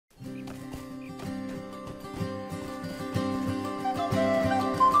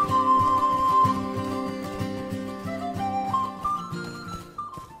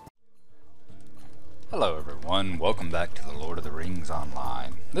everyone, welcome back to the Lord of the Rings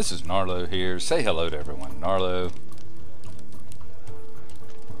Online. This is Gnarlo here. Say hello to everyone. Gnarlo.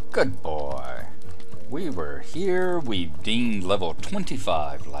 Good boy. We were here, we deemed level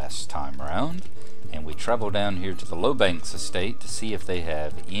 25 last time around, and we traveled down here to the Lowbanks estate to see if they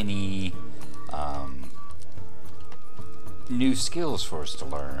have any new skills for us to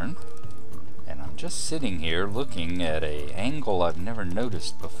learn. And I'm just sitting here looking at an angle I've never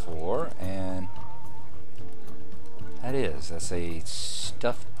noticed before, and that's a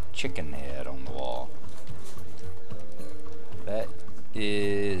stuffed chicken head on the wall. That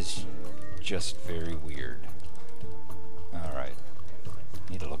is just very weird. Alright.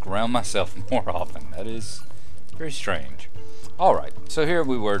 Need to look around myself more often. That is very strange. Alright, so here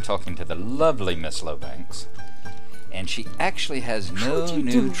we were talking to the lovely Miss Lowbanks, and she actually has no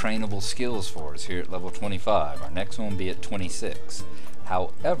new trainable skills for us here at level 25. Our next one will be at 26.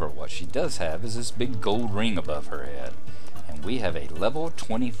 However, what she does have is this big gold ring above her head, and we have a level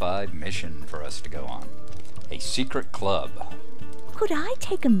 25 mission for us to go on. A secret club. Could I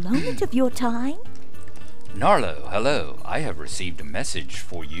take a moment of your time? Gnarlo, hello. I have received a message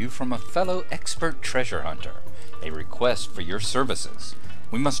for you from a fellow expert treasure hunter. A request for your services.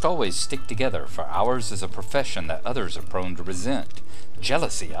 We must always stick together, for ours is a profession that others are prone to resent.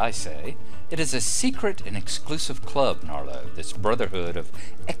 Jealousy, I say. It is a secret and exclusive club, Gnarlo, this Brotherhood of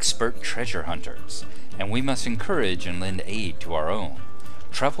expert treasure hunters, and we must encourage and lend aid to our own.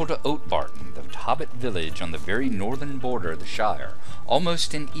 Travel to Oatbarton, the hobbit village on the very northern border of the Shire,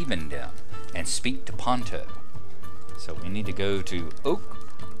 almost in Evendem, and speak to Ponto. So we need to go to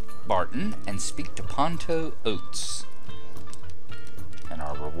Oatbarton and speak to Ponto Oates. And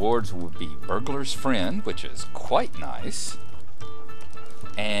our rewards will be Burglar's Friend, which is quite nice,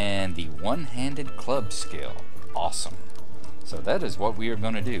 and the one-handed club skill. Awesome. So that is what we are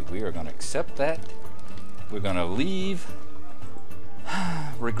going to do. We are going to accept that. We're going to leave,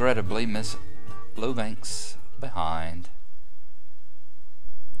 regrettably, Miss Lowbanks behind.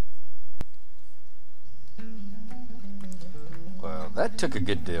 Well, that took a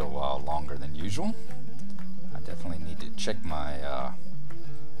good deal while longer than usual. I definitely need to check my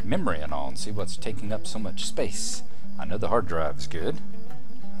memory and all and see what's taking up so much space. I know the hard drive is good.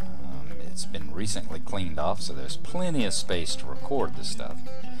 It's been recently cleaned off, so there's plenty of space to record this stuff.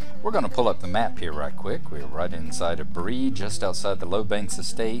 We're going to pull up the map here right quick. We're right inside of Bree, just outside the Lowbanks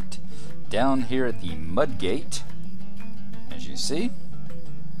estate, down here at the Mudgate, as you see.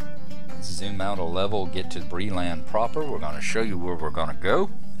 Let's zoom out a level, get to Breeland proper. We're going to show you where we're going to go,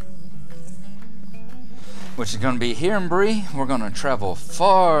 which is going to be here in Bree. We're going to travel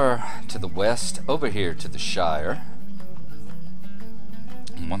far to the west, over here to the Shire.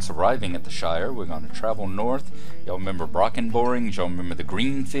 And once arriving at the Shire, we're going to travel north. Y'all remember Brockenborings? Y'all remember the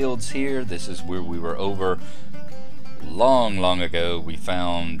green fields here? This is where we were over long, long ago. We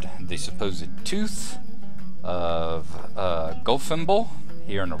found the supposed tooth of Gulfimble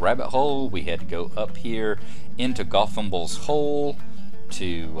here in a rabbit hole. We had to go up here into Gulfimble's hole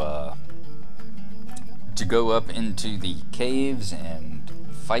to go up into the caves and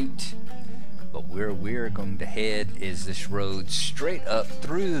fight. But where we're going to head is this road straight up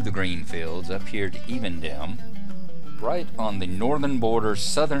through the green fields up here to Evendem, right on the northern border,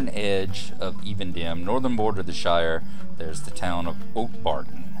 southern edge of Evendem, northern border of the Shire. There's the town of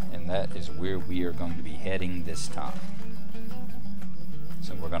Oatbarton, and that is where we are going to be heading this time.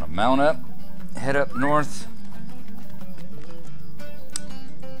 So we're going to mount up, head up north.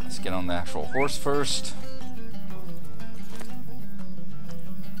 Let's get on the actual horse first.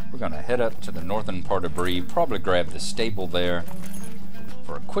 We're going to head up to the northern part of Bree, probably grab the stable there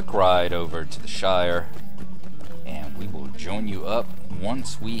for a quick ride over to the Shire, and we will join you up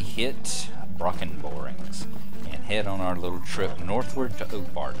once we hit Brockenborings and head on our little trip northward to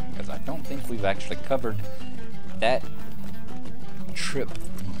Oatbarton, because I don't think we've actually covered that trip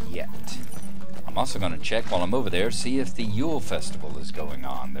yet. I'm also going to check while I'm over there, see if the Yule Festival is going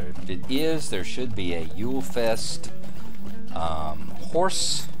on. If it is, there should be a Yule Fest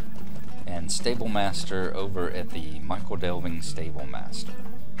horse and stable master over at the Michael Delving Stable Master.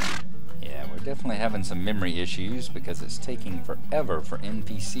 Yeah, we're definitely having some memory issues because it's taking forever for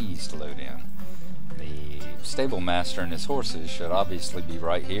NPCs to load in. The stable master and his horses should obviously be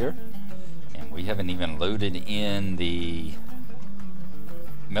right here, and we haven't even loaded in the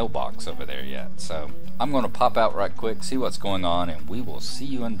mailbox over there yet. So I'm going to pop out right quick, see what's going on, and we will see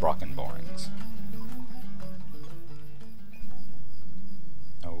you in Brockenborings.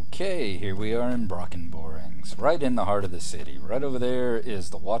 Okay, here we are in Brockenborings, right in the heart of the city. Right over there is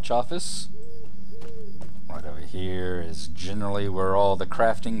the watch office. Right over here is generally where all the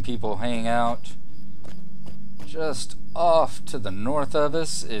crafting people hang out. Just off to the north of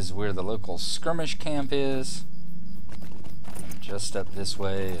us is where the local skirmish camp is. And just up this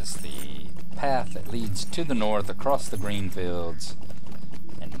way is the path that leads to the north across the green fields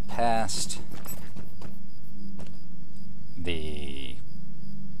and past the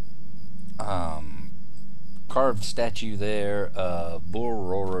carved statue there of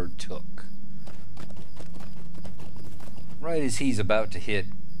Bull Took. Right as he's about to hit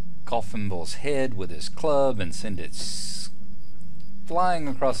Coffinbull's head with his club and send it flying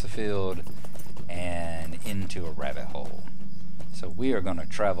across the field and into a rabbit hole. So we are going to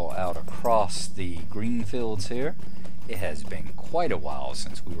travel out across the green fields here. It has been quite a while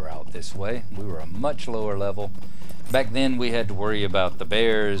since we were out this way. We were a much lower level. Back then we had to worry about the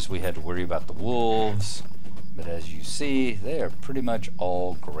bears, we had to worry about the wolves, but as you see, they are pretty much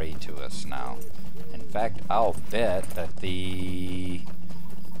all gray to us now. In fact, I'll bet that the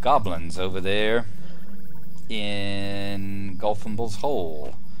goblins over there in Golfinbull's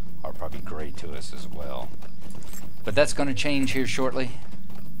Hole are probably gray to us as well. But that's going to change here shortly,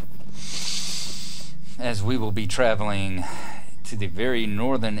 as we will be traveling to the very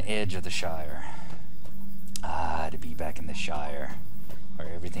northern edge of the Shire. To be back in the Shire, where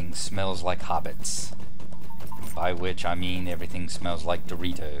everything smells like hobbits. By which I mean everything smells like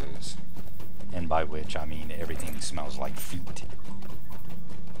Doritos. And by which I mean everything smells like feet.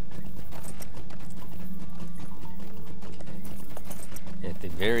 At the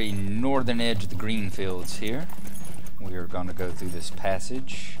very northern edge of the green fields here, we are going to go through this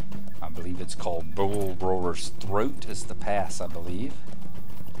passage. I believe it's called Bull Roarer's Throat is the pass, I believe.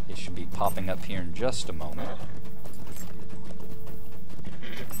 It should be popping up here in just a moment.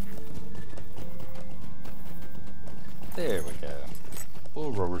 There we go.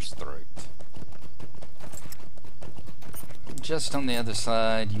 Bull Roarer's Throat. Just on the other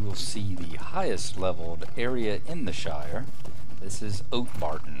side, you will see the highest leveled area in the Shire. This is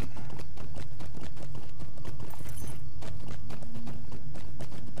Oatbarton.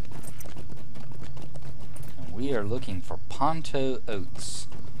 And we are looking for Ponto Oats.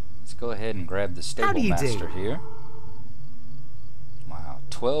 Let's go ahead and grab the stable master here. Wow,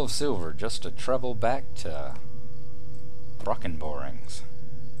 12 silver just to travel back to Brockenborings.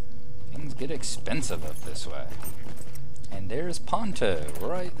 Things get expensive up this way. And there's Ponto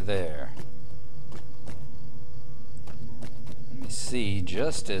right there. Let me see,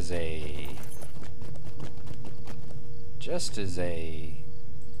 just as a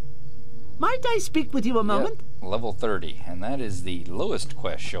might I speak with you a moment? Yep, level 30, and that is the lowest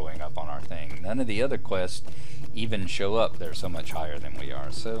quest showing up on our thing. None of the other quests even show up. They're so much higher than we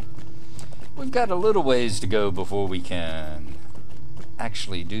are. So we've got a little ways to go before we can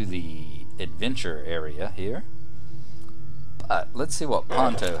actually do the adventure area here. But let's see what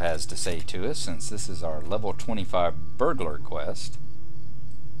Ponto has to say to us, since this is our level 25 Burglar quest.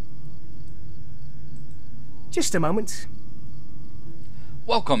 Just a moment.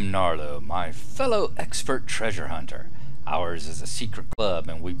 Welcome, Gnarlo, my fellow expert treasure hunter. Ours is a secret club,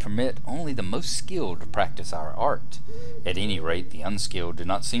 and we permit only the most skilled to practice our art. At any rate, the unskilled do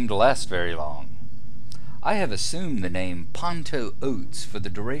not seem to last very long. I have assumed the name Ponto Oats for the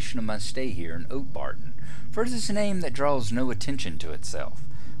duration of my stay here in Oatbarton, for it is a name that draws no attention to itself.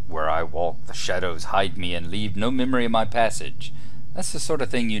 Where I walk, the shadows hide me and leave no memory of my passage. That's the sort of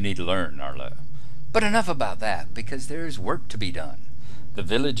thing you need to learn, Gnarlo. But enough about that, because there is work to be done. The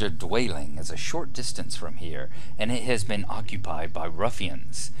village of Dwaling is a short distance from here, and it has been occupied by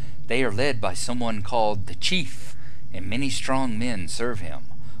ruffians. They are led by someone called the Chief, and many strong men serve him.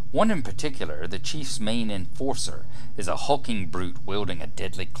 One in particular, the Chief's main enforcer, is a hulking brute wielding a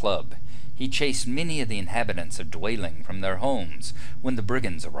deadly club. He chased many of the inhabitants of Dwaling from their homes when the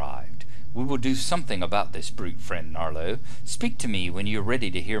brigands arrived. We will do something about this brute, friend Gnarlo. Speak to me when you are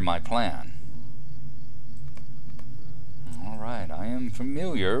ready to hear my plan. Alright, I am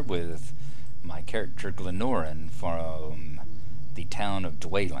familiar with my character Glenorin from the town of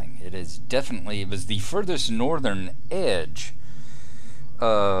Dwaling. It was the furthest northern edge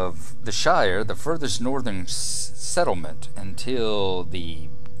of the Shire, the furthest northern settlement, until the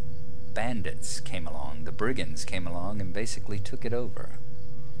bandits came along, the brigands came along and basically took it over.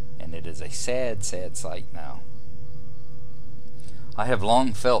 And it is a sad, sad sight now. I have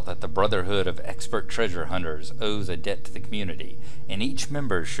long felt that the Brotherhood of expert treasure hunters owes a debt to the community, and each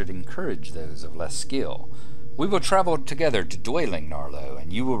member should encourage those of less skill. We will travel together to Dwaling, Gnarlo,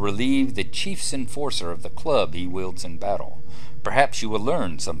 and you will relieve the chief's enforcer of the club he wields in battle. Perhaps you will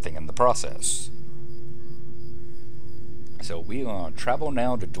learn something in the process. So we are travel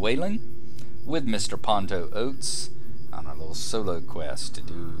now to Dwaling with Mr. Ponto Oats on a little solo quest to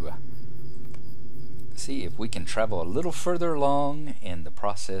do see if we can travel a little further along in the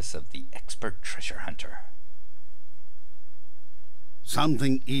process of the expert treasure hunter.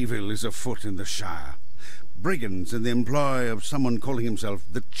 Something evil is afoot in the Shire. Brigands in the employ of someone calling himself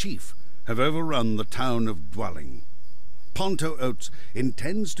the Chief have overrun the town of Dwaling. Ponto Oates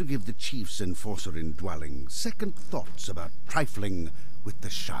intends to give the Chief's enforcer in Dwaling second thoughts about trifling with the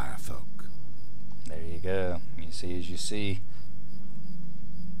Shire folk. There you go. You see, as you see,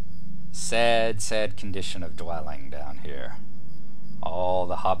 sad, sad condition of Dwaling down here. All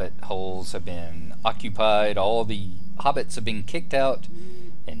the hobbit holes have been occupied, all the hobbits have been kicked out,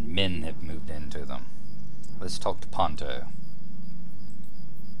 and men have moved into them. Let's talk to Ponto.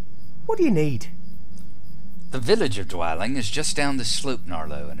 What do you need? The village of Dwaling is just down the slope,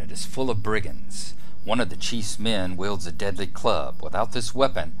 Gnarlo, and it is full of brigands. One of the chief's men wields a deadly club. Without this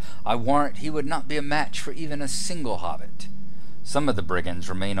weapon, I warrant he would not be a match for even a single hobbit. Some of the brigands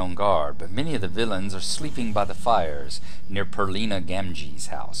remain on guard, but many of the villains are sleeping by the fires near Perlina Gamgee's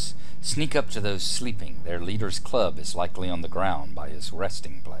house. Sneak up to those sleeping. Their leader's club is likely on the ground by his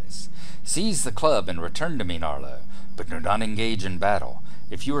resting place. Seize the club and return to me, Gnarlo, but do not engage in battle.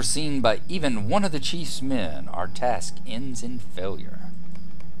 If you are seen by even one of the chief's men, our task ends in failure.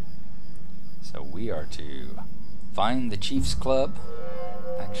 So we are to find the chief's club.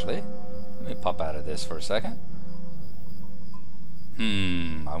 Actually, let me pop out of this for a second.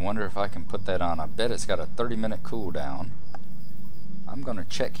 I wonder if I can put that on. I bet it's got a 30-minute cooldown. I'm going to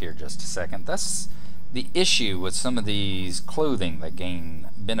check here just a second. That's the issue with some of these clothing that gain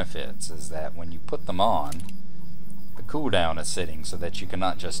benefits, is that when you put them on, the cooldown is sitting so that you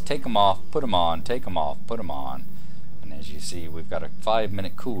cannot just take them off, put them on, take them off, put them on. And as you see, we've got a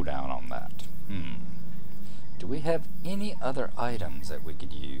 5-minute cooldown on that. Do we have any other items that we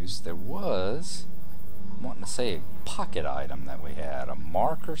could use? There was, I'm wanting to say, a pocket item that we had, a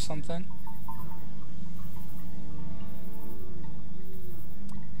mark or something.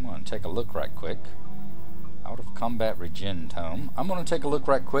 I'm going to take a look right quick. Out of combat regen tome. I'm going to take a look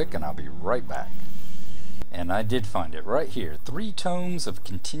right quick and I'll be right back. And I did find it right here. 3 tomes of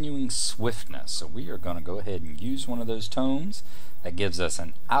continuing swiftness. So we are going to go ahead and use one of those tomes. That gives us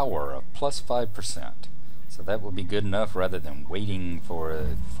an hour of plus 5%. So that will be good enough rather than waiting for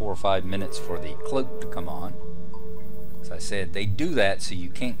 4 or 5 minutes for the cloak to come on. As I said, they do that so you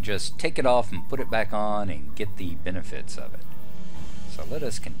can't just take it off and put it back on and get the benefits of it. So let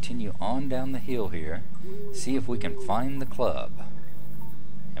us continue on down the hill here, see if we can find the club.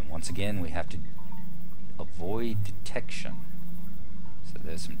 And once again, we have to avoid detection. So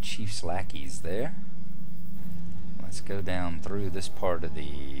there's some chief's lackeys there. Let's go down through this part of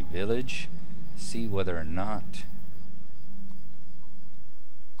the village, see whether or not...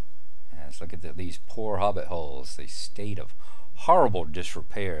 Let's look at these poor hobbit holes, the state of horrible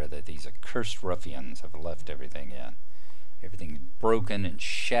disrepair that these accursed ruffians have left everything in. Everything's broken and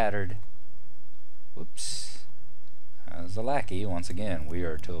shattered. Whoops. As a lackey, once again, we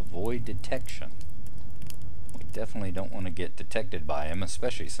are to avoid detection. We definitely don't want to get detected by him,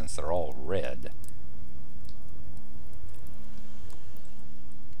 especially since they're all red.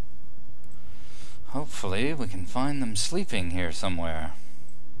 Hopefully we can find them sleeping here somewhere.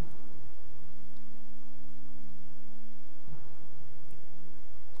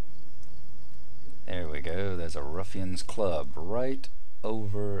 There we go, there's a ruffian's club right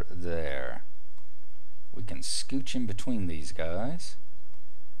over there. We can scooch in between these guys.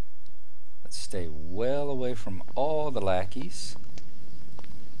 Let's stay well away from all the lackeys.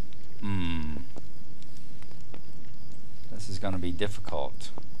 This is going to be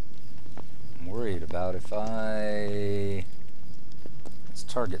difficult. I'm worried about if let's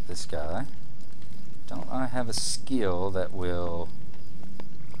target this guy. Don't I have a skill that will...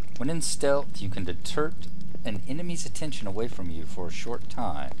 When in stealth, you can deter an enemy's attention away from you for a short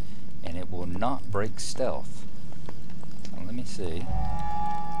time, and it will not break stealth. So let me see.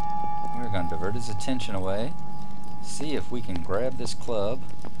 We're going to divert his attention away, see if we can grab this club,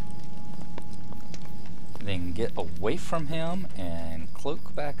 then get away from him and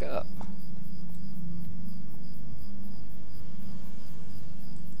cloak back up.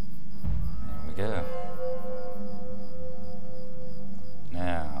 There we go.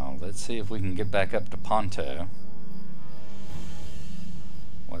 Now, let's see if we can get back up to Ponto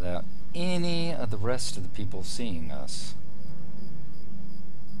without any of the rest of the people seeing us.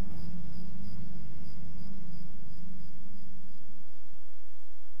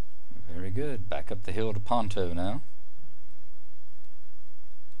 Very good. Back up the hill to Ponto now.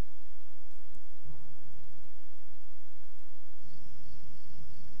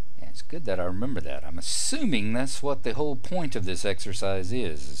 It's good that I remember that. I'm assuming that's what the whole point of this exercise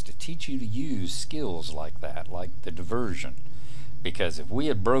is to teach you to use skills like that, like the diversion. Because if we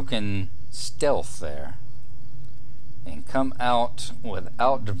had broken stealth there and come out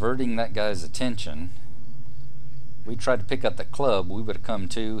without diverting that guy's attention, we tried to pick up the club, we would have come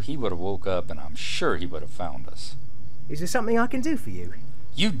to, he would have woke up, and I'm sure he would have found us. Is there something I can do for you?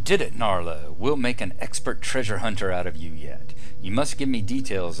 You did it, Gnarlo. We'll make an expert treasure hunter out of you yet. You must give me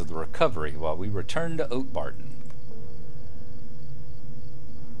details of the recovery while we return to Oatbarton.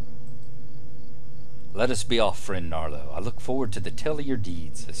 Let us be off, friend Gnarlo. I look forward to the tale of your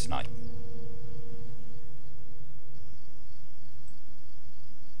deeds this night.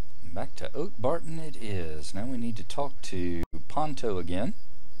 Back to Oatbarton it is. Now we need to talk to Ponto again.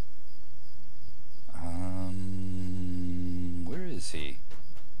 Where is he?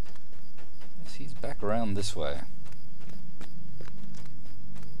 Yes, he's back around this way.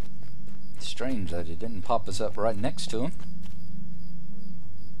 Strange that he didn't pop us up right next to him.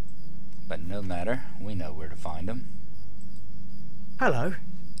 But no matter, we know where to find him. Hello.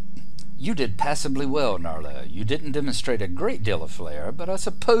 You did passably well, Gnarlo. You didn't demonstrate a great deal of flair, but I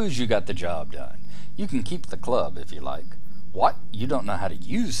suppose you got the job done. You can keep the club if you like. What? You don't know how to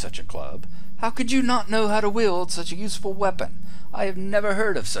use such a club? How could you not know how to wield such a useful weapon? I have never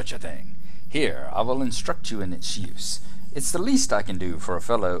heard of such a thing. Here, I will instruct you in its use. It's the least I can do for a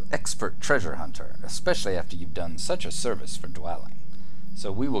fellow expert treasure hunter, especially after you've done such a service for Dwaling.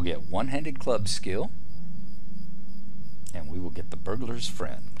 So we will get one-handed club skill, and we will get the burglar's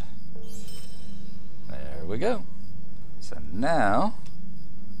friend. There we go. So now,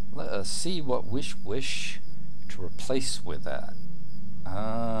 let us see what wish to replace with that.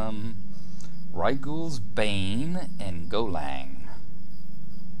 Raigul's Bane and Golang.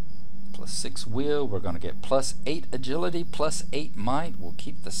 +6 will, we're going to get +8 agility, +8 might. We'll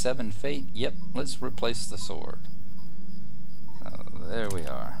keep the 7 fate. Yep, let's replace the sword. So there we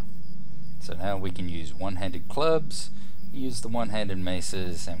are. So now we can use one-handed clubs, use the one-handed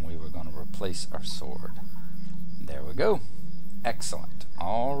maces, and we were going to replace our sword. There we go. Excellent.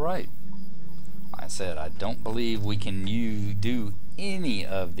 Alright. Like I said, I don't believe we can do any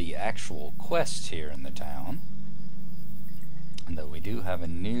of the actual quests here in the town. Though we do have a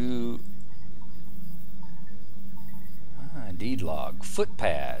new deed log,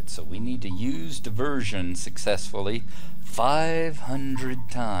 footpad, so we need to use diversion successfully 500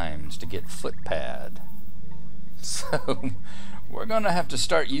 times to get footpad. So we're going to have to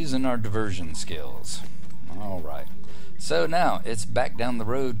start using our diversion skills. Alright, so now it's back down the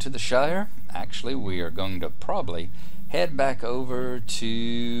road to the Shire. Actually, we are going to probably head back over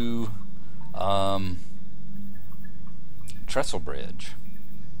to Trestlebridge.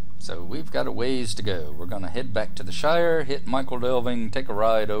 So we've got a ways to go. We're going to head back to the Shire, hit Michael Delving, take a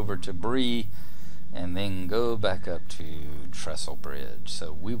ride over to Bree, and then go back up to Trestlebridge.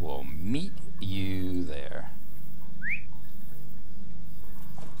 So we will meet you there.